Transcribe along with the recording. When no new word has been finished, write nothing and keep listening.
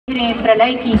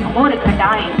प्रलय की घोर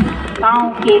घटाएं, गांव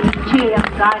के छह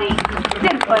अंगारे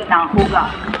सिर पर ना होगा,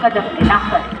 कदम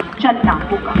मिलाकर चलना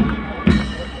होगा।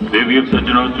 देवी और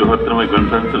सज्जनों, 74वें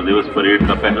गणतंत्र दिवस परेड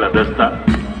का पहला दस्ता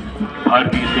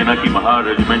भारतीय सेना की महा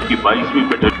रेजिमेंट की 22वीं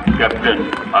बटालियन कैप्टन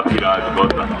अभिराज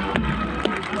गौतम।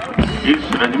 इस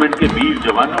रेजिमेंट के वीर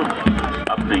जवानों ने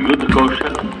अपने युद्ध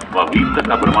कौशल व वीरता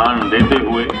का प्रमाण देते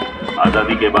हुए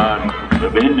आजादी के बाद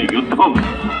विभिन्न युद्धों में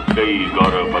कई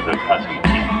गौरव पदक हासिल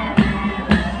किए।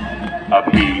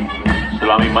 अभी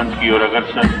सलामी मंच की ओर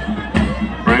अग्रसर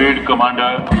परेड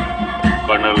कमांडर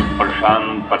कर्नल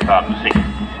प्रशांत Pratap Singh,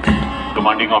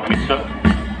 commanding officer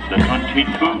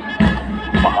 22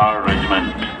 Mahar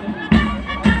regiment.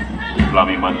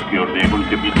 सलामी मंच की ओर देख,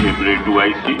 उनके पीछे grade 2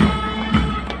 IC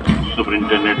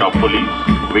superintendent of police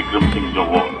Vikram Singh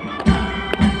जोवर।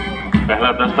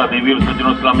 पहला दस्ता देवी और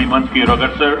सज्जनों, सलामी मंच की ओर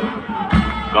अग्रसर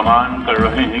कमान कर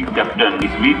रहे हैं कैप्टन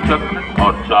वीर चक्र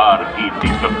और 4 कीर्ति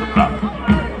चक्र प्राप्त।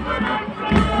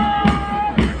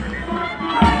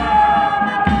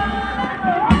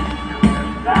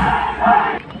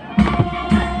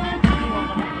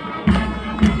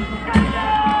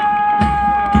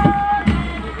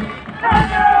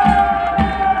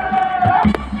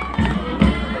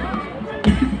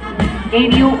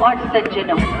 देवियों और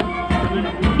सज्जनों,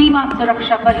 सीमा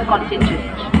सुरक्षा बल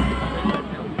कॉन्टिंजेंट।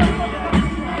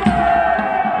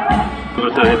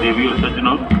 है देवी और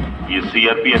सज्जनों, ये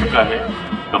CRPF का है।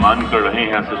 कमान कर रहे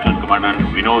हैं असिस्टेंट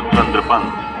कमांडेंट विनोद चंद्र पंत।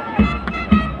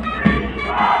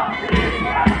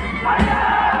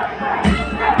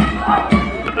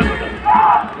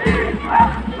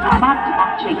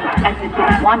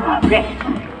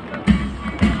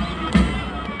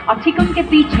 और ठीक उनके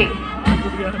पीछे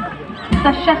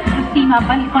सशस्त्र सीमा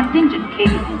बल कॉन्टिंजेंट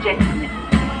लेडीज एंड जेंटलमैन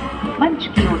मंच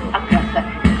की ओर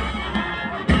अग्रसर।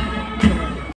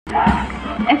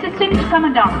 असिस्टेंट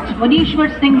कमांडेंट मुनीश्वर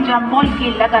सिंह जामवाल के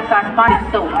लगातार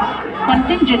 5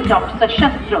 कॉन्टिंजेंट ऑफ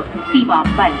सशस्त्र सीमा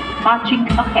बल मार्चिंग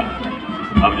अहेड।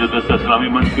 अब जो दस्ता सलामी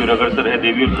मंच की ओर अग्रसर है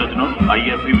देवी और सज्जनों,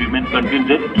 IFP वीमेन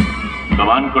कंटिंजेंट।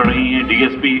 कमान कर रही हैं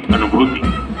DSP अनुभूति।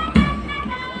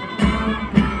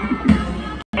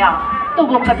 तो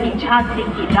वो कभी झांसी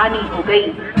की रानी हो गई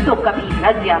तो कभी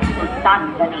रजिया सुल्तान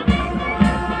बनी।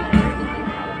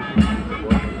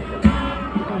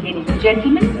 लेडीज एंड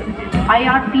जेंटलमैन,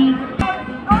 IRP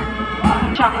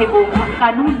चाहे वो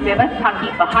कानून व्यवस्था की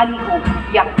बहाली हो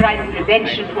या क्राइम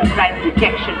प्रिवेंशन हो, क्राइम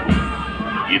डिटेक्शन हो।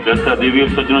 ये दस्ता देवी और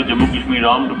सज्जनों जम्मू कश्मीर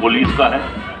आर्म्ड पुलिस का है।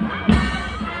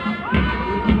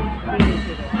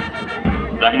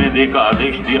 दाहिने देह का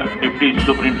आदेश दिया डिप्टी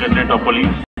सुपरिंटेंडेंट ऑफ पुलिस।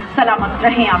 सलामत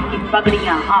रहें आपकी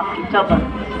पगड़ियां, आपकी turban.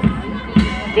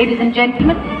 Ladies and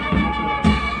gentleman,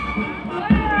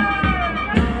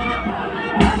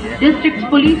 district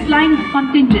police line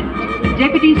contingent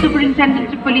deputy superintendent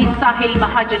police Sahil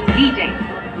Mahajan Leede.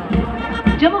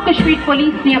 Jammu Kashmir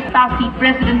police ने 88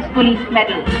 प्रेसिडेंट्स पुलिस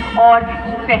मेडल और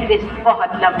फहरिस्त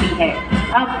बहुत लंबी है।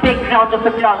 अब big round of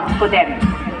applause for them.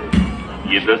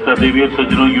 ये दस्ता देवी और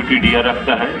सज्जनों UTDRF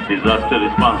का है, डिजास्टर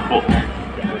रिस्पांस फोर्स।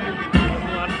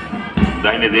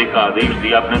 दाहिने देह का आदेश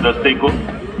दिया अपने दस्ते को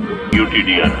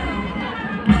UTDRF।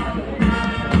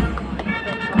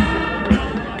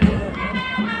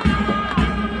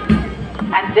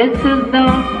 And this is the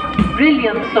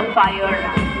brilliance of fire.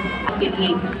 के लिए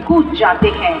कूद जाते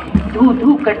हैं धू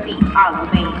धू करती आग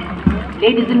में।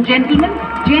 Ladies and gentlemen,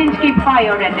 JNK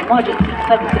Fire and Emergency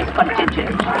Services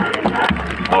Contingent।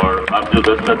 और अब जो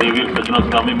दस्ता देवी और सज्जनों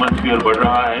सलामी मंच की ओर बढ़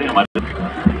रहा है हमारे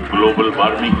ग्लोबल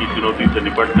वार्मिंग की चुनौती से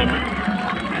निपटने में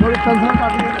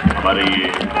हमारे ये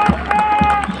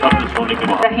शब्द सोने के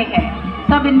रहे हैं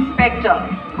sub inspector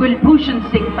Kulbhushan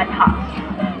Singh Manhas.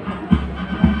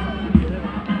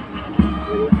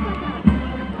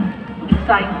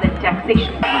 Excise and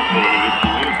Taxation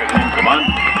come on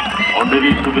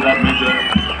honorary सूबेदार मेजर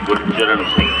गुरचरण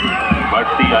सिंह।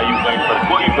 बढ़ती आयु का इन पर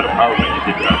कोई प्रभाव नहीं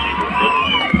दिख रहा है।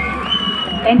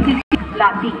 NCC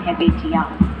लाती है बेटियां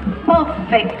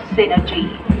perfect synergy,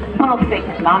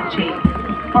 perfect marching,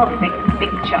 perfect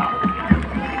picture.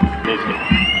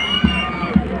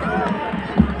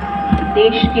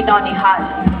 देश की नौनिहाल,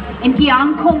 इनकी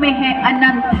आंखों में है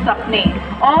अनंत सपने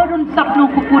और उन सपनों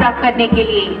को पूरा करने के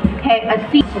लिए है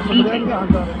असीम लीजेंड।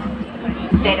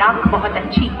 तैराक बहुत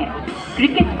अच्छी है,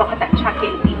 क्रिकेट बहुत अच्छा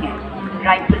खेलती है,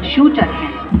 राइफल शूटर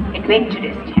हैं,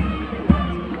 एडवेंचरिस्ट हैं।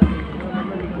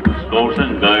 स्काउट्स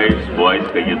एंड गाइड्स बॉयज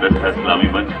का ये दस्ता इस्लामी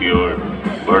मंच की ओर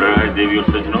बढ़ रहा है देवी और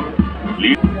सज्जनों।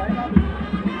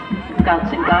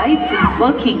 Scouts and Guides is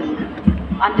working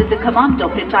under the command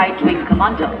of retired Wing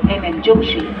Commander M.M.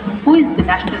 Joshi, who is the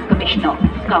National Commissioner of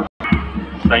Scouts.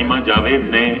 Saima Javed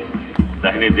ने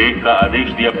दाहिने देख का आदेश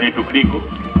दिया अपनी टुकड़ी को,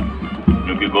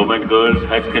 जो कि government girls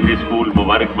higher secondary school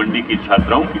Mubarak Mandi की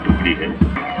छात्राओं की टुकड़ी है।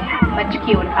 मंच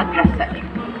की ओर अग्रसर।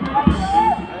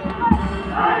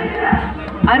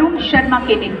 अरुण शर्मा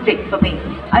के नेतृत्व में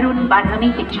अरुण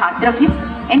 12वीं के छात्र हैं,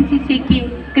 एनसीसी के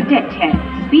कैडेट हैं,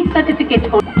 20 सर्टिफिकेट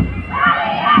हो।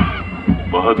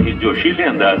 बहुत ही जोशीले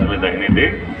अंदाज में दाहिने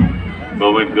देख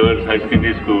government girls high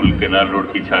secondary school canal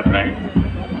road की छात्राएं,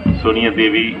 सोनिया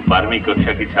देवी 12वीं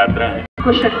कक्षा की छात्रा हैं।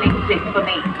 कुशल नेतृत्व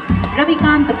में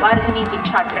रविकांत 12वीं के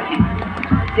छात्र हैं,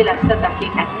 जिला सतह के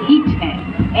एथलीट हैं,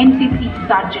 एनसीसी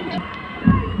सार्जेंट।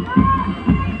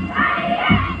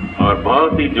 और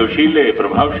बहुत ही जोशीले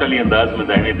प्रभावशाली अंदाज में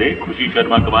दाहिने देख खुशी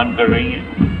शर्मा कमान कर रही हैं,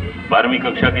 12वीं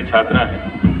कक्षा की छात्रा हैं,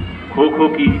 खो खो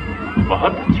की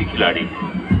बहुत अच्छी खिलाड़ी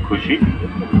है खुशी।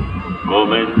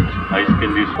 Government high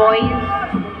secondary boys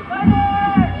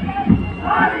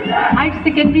higher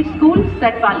secondary school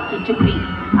सटवाल की टुकड़ी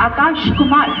आकाश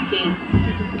कुमार के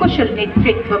कुशल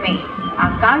नेतृत्व में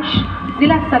आकाश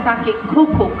जिला सतह के खो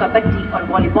खो, कबड्डी और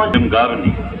वॉलीबॉल।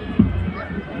 गावनी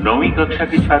 9वीं कक्षा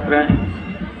की छात्रा हैं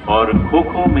और खो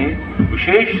खो में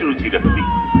विशेष रुचि रखती।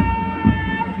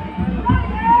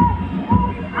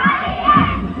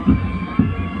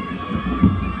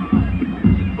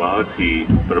 बहुत ही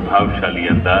प्रभावशाली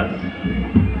अंदाज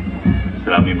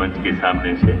सलामी मंच के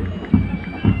सामने से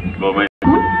गवर्नमेंट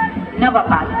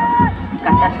नवापाल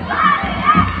का दस्ता।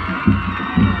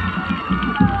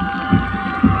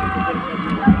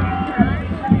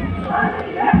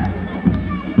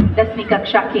 दसवीं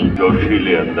कक्षा के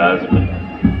जोशीले अंदाज में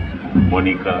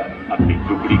मोनिका अपनी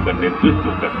टुकड़ी का नेतृत्व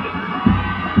करते हैं।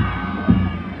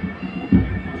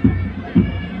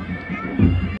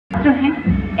 जो हैं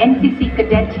एनसीसी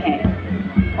कैडेट हैं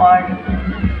और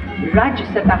राज्य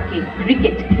सतह के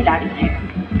क्रिकेट खिलाड़ी हैं।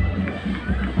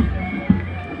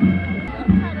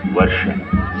 वर्षा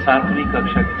 7वीं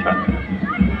कक्षा की छात्रा।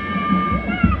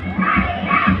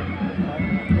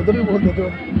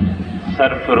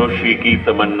 सरफरोशी की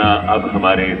तमन्ना अब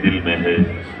हमारे दिल में है,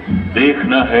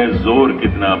 देखना है जोर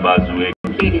कितना बाजुए।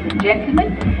 Ladies and gentlemen,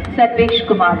 Sarvesh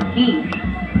Kumar Heer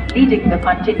leading the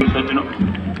continue. सज्जनों,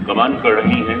 कमान कर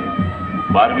रही हैं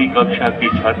 12वीं कक्षा की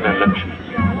छात्रा Lakshmi.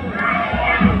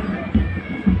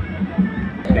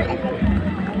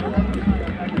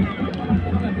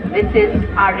 This is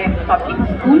RM Public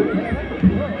School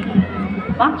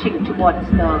marching towards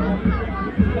the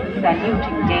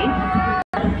saluting day.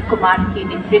 Kumar के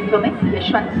नेतृत्व में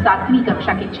यशवंत 7वीं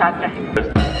कक्षा के छात्र हैं।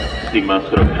 सीमा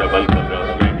सुरक्षा बल का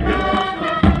ग्राउंड है,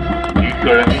 लीड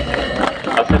कर रहे हैं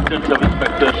असिस्टेंट सब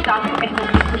इंस्पेक्टर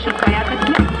कुशल कयादत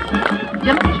में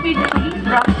Jammu Kashmir police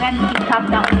rock band की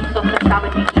स्थापना 1957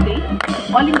 में की गई।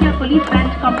 All India police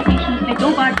band competition में 2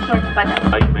 बार स्वर्ण पदक।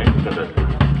 बैंड सदस्य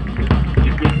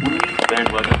जिसमें 19 बैंड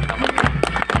वादक शामिल हैं,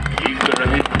 लीड कर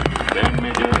रहे बैंड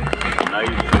मेजर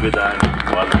नाइब सूबेदार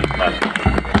वाल्मीकि।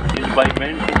 इस बाई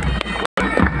बैंड ने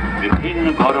विभिन्न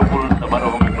गौरवपूर्ण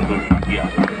समारोहों में प्रदर्शन किया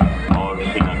और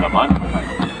सेना का मान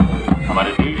बढ़ाया।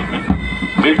 हमारे देश में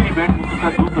मिलिट्री बैंड मुख्यतः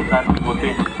 2 प्रकार के होते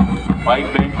हैं, पाइप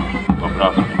बैंड और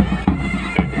ब्रास बैंड।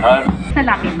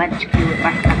 सलामी मंच की ओर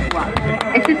बढ़ता हुआ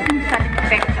असिस्टेंट सब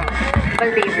इंस्पेक्टर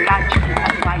बलदेव राज की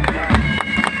अगुवाई में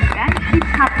बैंड की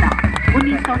स्थापना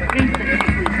 1963 में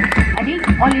हुई। अनेक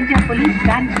all India police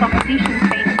band competition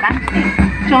में इस बैंड ने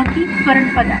 34 स्वर्ण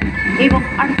पदक एवं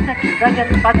 68 रजत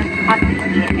पदक हासिल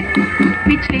किए हैं।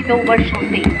 पिछले 2 वर्षों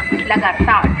से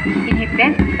लगातार इन्हें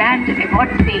बेस्ट बैंड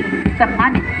अवार्ड से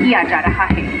सम्मानित किया जा रहा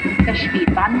है।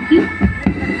 कश्मीर बांध की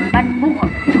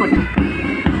मनमोहक धुन।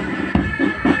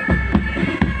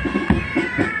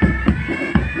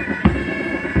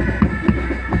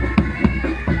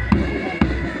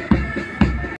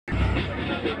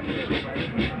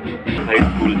 हाई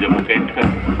स्कूल जम्मू कैंट का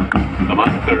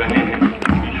कमान कर रहे हैं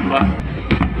विश्वास।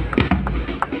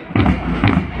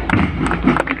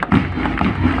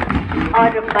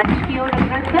 और मंच की ओर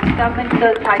अग्रसर government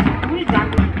girls high school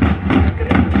Gandhi.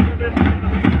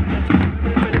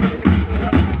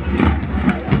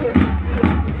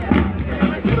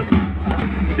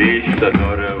 देश का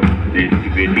गौरव, देश की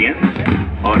बेटियां।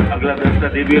 और अगला दस्ता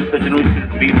देवी और सज्जनों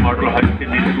street model high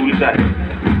secondary school का है।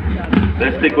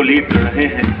 दस्ते को लीड कर रहे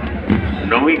हैं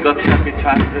 9वीं कक्षा के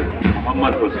छात्र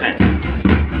मोहम्मद हुसैन,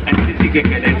 एनसीसी के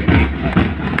कैडेट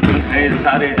है।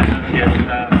 सारे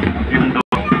इन दो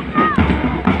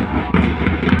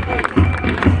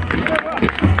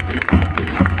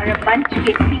मंच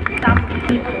के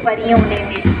ठीक परियों ने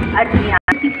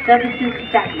अभियान की सर्विसेज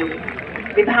टैगलू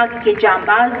विभाग के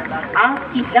जांबाज आग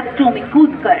की लपटों में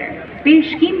कूदकर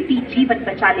बेशकीमती जीवन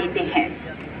बचा लेते हैं।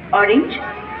 ऑरेंज,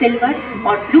 सिल्वर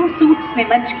और ब्लू सूट्स में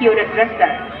मंच की ओर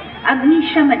अग्रसर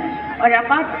अग्निशमन और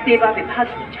आपात सेवा विभाग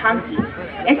की झांकी,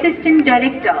 Assistant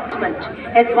Director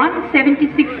has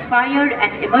 176 fire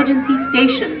and emergency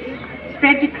stations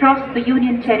spread across the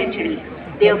Union Territory.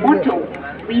 Their motto,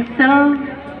 "We serve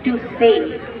to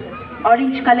save."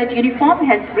 Orange-colored uniform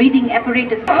has breathing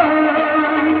apparatus.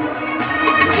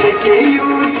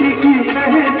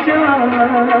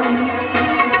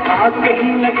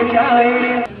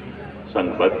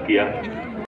 संघबद्ध किया